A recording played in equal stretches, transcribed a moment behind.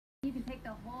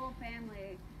invite the whole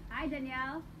family. Hi,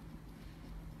 Danielle.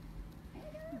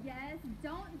 Yes,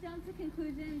 don't jump to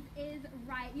conclusions is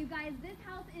right. You guys, this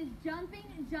house is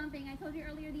jumping. I told you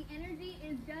earlier, the energy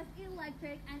is just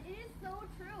electric, and it is so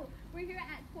true. We're here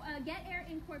at Get Air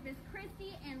in Corpus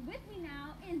Christi, and with me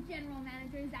now is General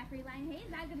Manager Zachary Lang. Hey,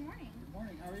 Zach, good morning. Good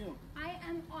morning, how are you? I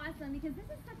am awesome, because this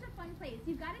is such a fun place.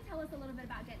 You've got to tell us a little bit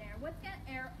about Get Air. What's Get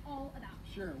Air all about?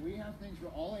 Sure, we have things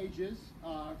for all ages,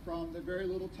 from the very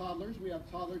little toddlers. We have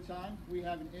toddler time. We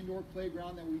have an indoor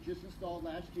playground that we just installed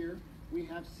last year. We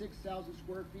have 6,000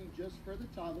 square feet just for the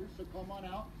toddlers, so come on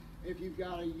out. If you've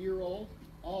got a year-old,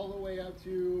 all the way up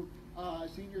to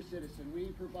senior citizen. We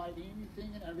provide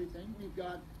anything and everything. We've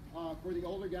got, for the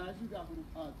older guys, we've got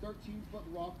a 13-foot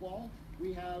rock wall.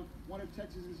 We have one of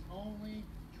Texas's only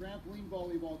trampoline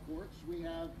volleyball courts. We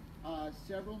have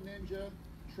several ninja,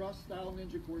 truss-style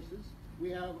ninja courses.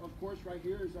 We have, of course, right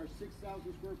here is our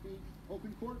 6,000 square feet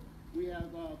open court. We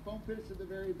have foam pits at the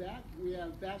very back. We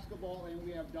have basketball, and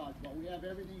we have dodgeball. We have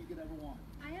everything you could ever want.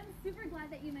 I am super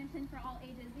glad that you mentioned for all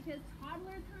ages, because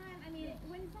toddler time, I mean,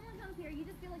 when someone comes here, you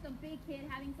just feel like a big kid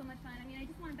having so much fun. I mean, I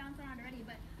just want to bounce around already,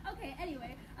 but okay,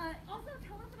 anyway. Also,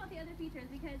 tell us about the other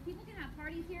features, because people can have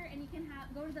parties here, and you can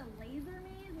go to the laser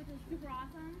maze, which is super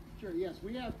awesome. Sure, yes.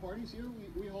 We have parties here.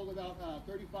 We hold about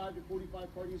 35 to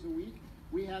 45 parties a week.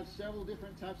 We have several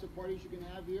different types of parties you can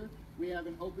have here. We have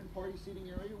an open party seating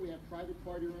area. We have private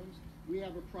party rooms. We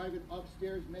have a private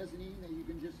upstairs mezzanine that you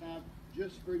can just have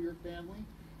just for your family.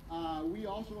 We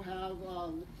also have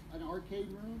an arcade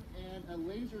room and a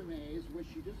laser maze, which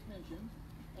you just mentioned.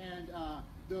 And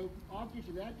the object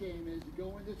of that game is to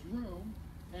go in this room,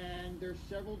 and there's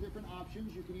several different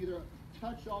options. You can either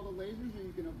touch all the lasers, or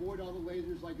you can avoid all the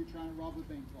lasers like you're trying to rob a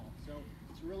bank vault. So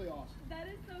it's really awesome. That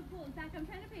is so cool. Zach, I'm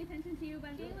trying to pay attention to you,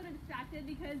 but I'm getting a little distracted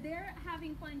because they're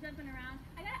having fun jumping around.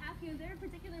 I gotta ask you, is there a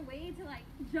particular way to like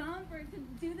jump or to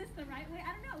do this the right way?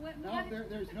 I don't know.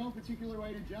 There's no particular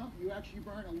way to jump. You actually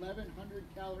burn 1,100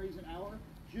 calories an hour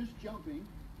just jumping.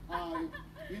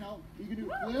 You know, you can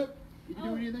do a flip. You can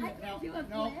do anything. I can't do a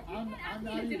no, flip. I'm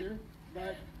not either,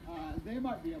 but they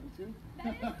might be able to.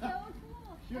 That is so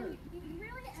cool. Sure. And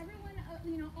really, everyone,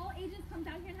 all ages comes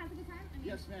out here and has a good time? I mean,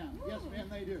 yes, ma'am. Yes, ma'am,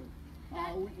 they do.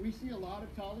 We see a lot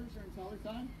of toddlers during toddler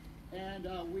time, and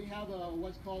we have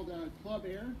what's called Club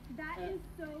Air. That is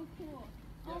so cool.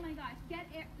 Oh my gosh. Get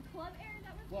Air. Club Air, is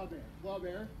that what? Club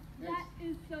Air. That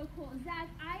is so cool. Zach,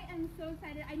 I am so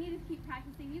excited. I need to keep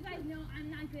practicing. You guys know I'm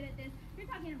not good at this. You're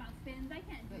talking about spins. I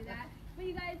can't do that. But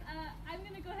you guys, I'm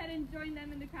going to go ahead and join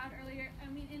them in the crowd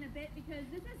in a bit, because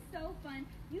this is so fun.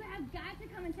 You have got to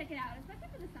come and check it out, especially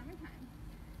for the summertime.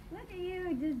 Look at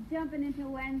you just jumping into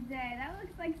Wednesday. That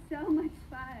looks like so much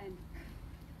fun.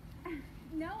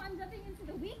 No, I'm jumping into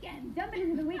the weekend. Jumping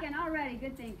into the weekend already.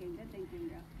 Good thinking, girl.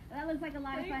 Well, that looks like a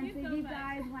lot of fun. Thank you So so you much.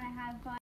 guys want to have fun.